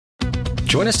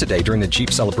Join us today during the Jeep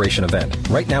Celebration event.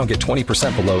 Right now, get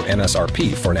 20% below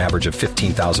MSRP for an average of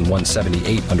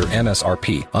 $15,178 under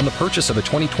MSRP on the purchase of a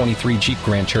 2023 Jeep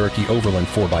Grand Cherokee Overland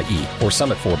 4xE or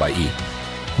Summit 4xE.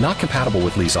 Not compatible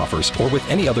with lease offers or with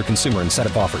any other consumer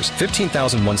incentive offers.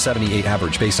 $15,178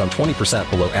 average based on 20%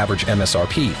 below average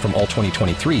MSRP from all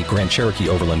 2023 Grand Cherokee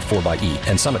Overland 4xE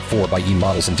and Summit 4xE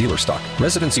models in dealer stock.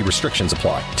 Residency restrictions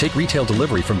apply. Take retail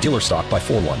delivery from dealer stock by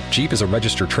 4/1. Jeep is a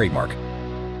registered trademark.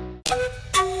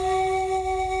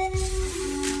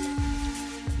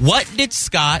 What did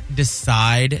Scott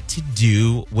decide to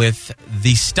do with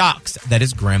the stocks that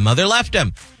his grandmother left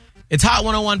him? It's Hot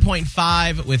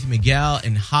 101.5 with Miguel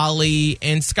and Holly.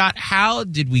 And Scott, how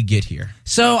did we get here?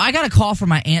 So I got a call from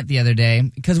my aunt the other day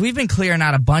because we've been clearing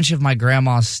out a bunch of my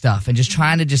grandma's stuff and just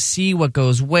trying to just see what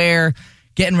goes where,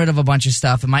 getting rid of a bunch of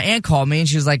stuff. And my aunt called me and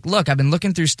she was like, look, I've been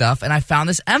looking through stuff and I found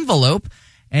this envelope,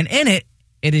 and in it,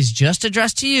 it is just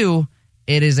addressed to you.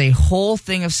 It is a whole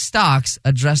thing of stocks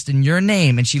addressed in your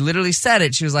name. And she literally said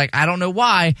it. She was like, I don't know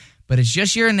why, but it's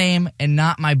just your name and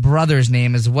not my brother's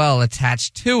name as well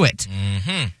attached to it.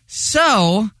 Mm-hmm.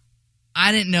 So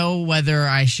I didn't know whether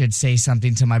I should say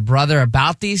something to my brother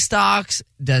about these stocks.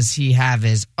 Does he have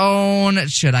his own?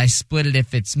 Should I split it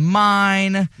if it's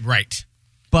mine? Right.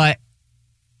 But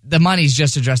the money's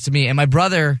just addressed to me. And my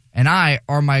brother and I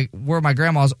were my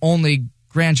grandma's only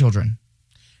grandchildren.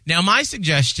 Now, my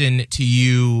suggestion to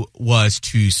you was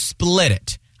to split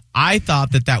it. I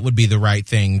thought that would be the right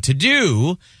thing to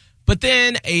do. But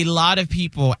then a lot of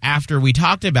people, after we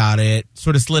talked about it,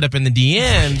 sort of slid up in the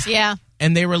DMs. Yeah.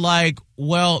 And they were like,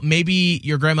 well, maybe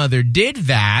your grandmother did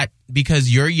that because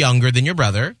you're younger than your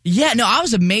brother. Yeah, no, I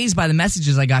was amazed by the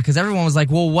messages I got because everyone was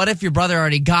like, well, what if your brother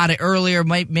already got it earlier?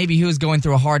 Maybe he was going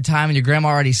through a hard time and your grandma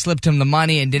already slipped him the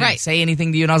money and didn't say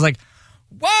anything to you. And I was like,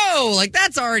 whoa, like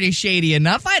that's already shady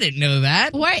enough. I didn't know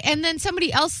that. Right. And then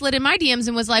somebody else slid in my DMs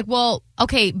and was like, well,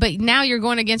 okay, but now you're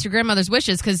going against your grandmother's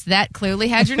wishes because that clearly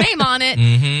had your name on it.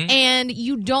 Mm-hmm. And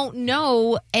you don't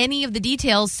know any of the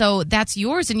details, so that's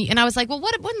yours. And I was like, well,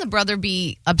 wouldn't the brother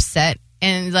be upset?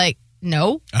 And like,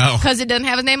 no, because it doesn't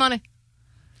have his name on it.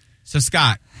 So,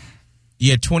 Scott,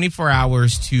 you had 24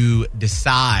 hours to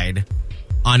decide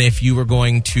on if you were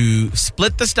going to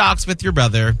split the stocks with your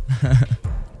brother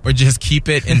or just keep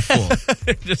it in full.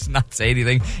 Just not say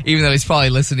anything, even though he's probably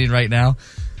listening right now.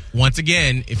 Once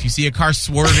again, if you see a car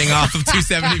swerving off of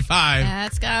 275.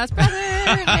 That's Scott's brother.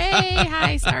 Hey,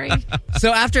 hi, sorry.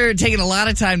 So after taking a lot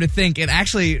of time to think, and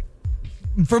actually,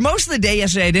 for most of the day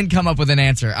yesterday, I didn't come up with an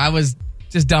answer. I was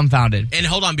just dumbfounded. And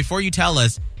hold on, before you tell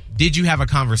us, did you have a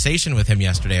conversation with him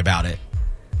yesterday about it?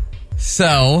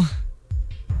 So,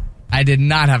 I did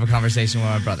not have a conversation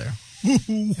with my brother.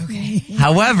 Okay.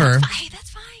 However, That's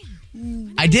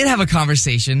fine. I did have a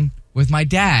conversation with my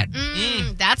dad.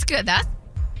 That's good. How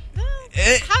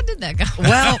did that go?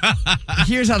 Well,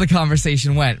 here's how the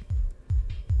conversation went.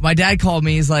 My dad called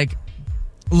me. He's like,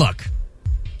 look,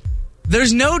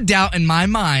 there's no doubt in my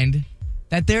mind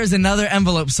that there's another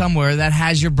envelope somewhere that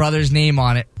has your brother's name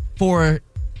on it for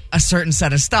a certain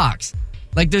set of stocks.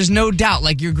 Like, there's no doubt.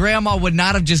 Like, your grandma would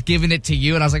not have just given it to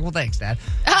you. And I was like, well, thanks, Dad.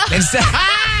 Instead,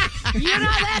 you're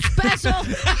not that special.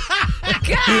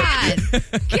 God,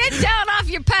 get down off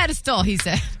your pedestal, he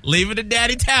said. Leave it to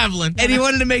Daddy Tavlin. And he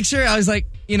wanted to make sure. I was like,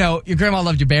 your grandma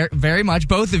loved you very much,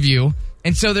 both of you.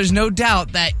 And so there's no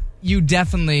doubt that you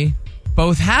definitely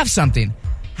both have something.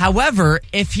 However,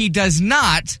 if he does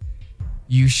not,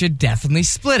 you should definitely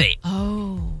split it.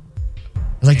 Oh. I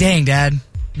was like, dang, Dad,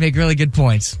 you make really good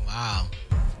points. Wow.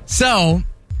 So,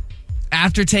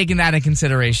 after taking that in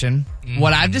consideration,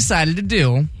 what I've decided to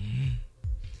do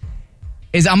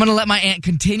is I'm going to let my aunt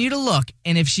continue to look,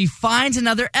 and if she finds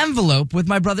another envelope with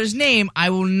my brother's name, I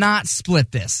will not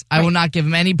split this. I will not give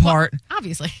him any part. Well,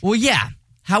 obviously. Well, yeah.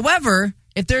 However,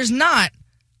 if there's not,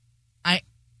 I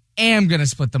am going to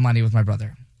split the money with my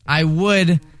brother. I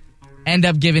would end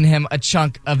up giving him a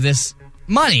chunk of this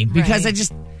money because I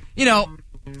just,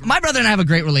 my brother and I have a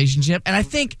great relationship, and I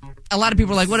think a lot of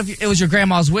people are like, what if it was your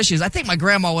grandma's wishes? I think my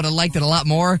grandma would have liked it a lot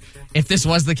more if this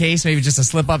was the case, maybe just a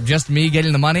slip up, just me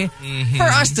getting the money, for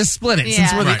us to split it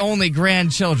since we're the only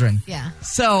grandchildren. Yeah.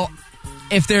 So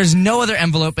if there's no other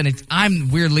envelope and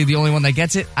I'm weirdly the only one that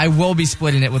gets it, I will be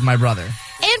splitting it with my brother.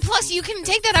 And plus, you can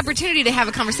take that opportunity to have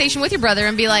a conversation with your brother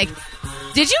and be like,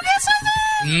 did you get something?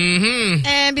 Mm-hmm.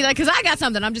 And be like, because I got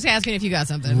something. I'm just asking if you got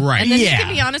something. Right. And then he can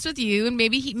be honest with you, and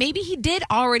maybe he did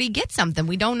already get something.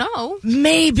 We don't know.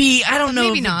 Maybe. I don't know.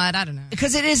 Maybe not. I don't know.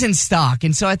 Because it is in stock,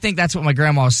 and so I think that's what my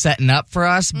grandma was setting up for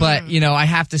us. But, I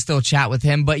have to still chat with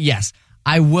him. But, yes,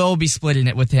 I will be splitting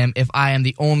it with him if I am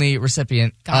the only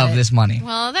recipient of this money.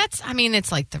 Well,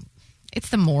 it's like It's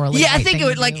the morally. Yeah, I right think thing it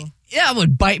would to do. it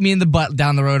would bite me in the butt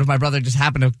down the road if my brother just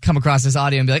happened to come across this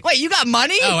audio and be like, "Wait, you got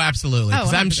money?" Oh, absolutely.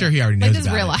 Because I'm 100%. sure he already knows Like, this is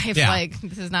about real it. life. Yeah. Like,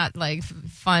 this is not like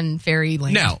fun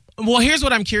fairyland. No. Well, here's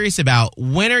what I'm curious about.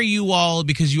 When are you all,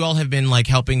 because you all have been like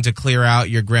helping to clear out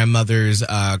your grandmother's,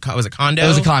 was it condo? It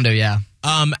was a condo, yeah.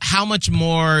 How much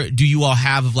more do you all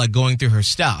have of like going through her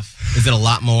stuff? Is it a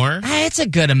lot more? It's a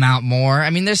good amount more. I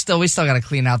mean, we still got to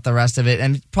clean out the rest of it,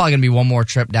 and it's probably gonna be one more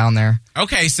trip down there.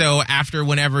 Okay, so after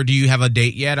whenever, do you have a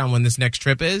date yet on when this next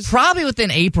trip is? Probably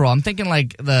within April. I'm thinking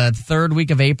like the 3rd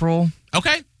week of April.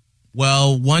 Okay.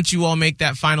 Well, once you all make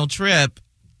that final trip,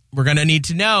 we're going to need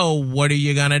to know, what are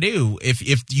you going to do if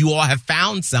you all have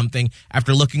found something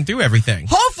after looking through everything?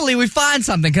 Hopefully we find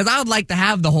something, because I would like to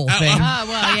have the whole thing. Oh,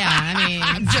 well, yeah. I mean,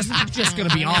 I'm just going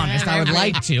to be honest. I would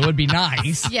like to. It would be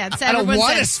nice. Yeah, it's I don't everyone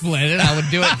want to says- split it. I would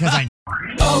do it because I...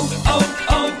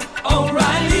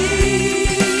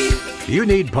 O'Reilly. You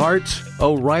need parts?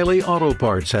 O'Reilly Auto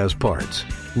Parts has parts.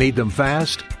 Need them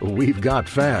fast? We've got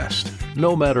fast.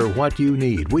 No matter what you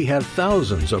need, we have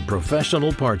thousands of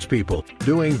professional parts people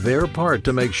doing their part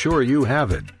to make sure you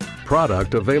have it.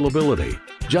 Product availability.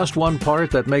 Just one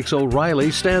part that makes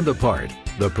O'Reilly stand apart.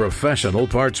 The professional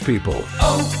parts people.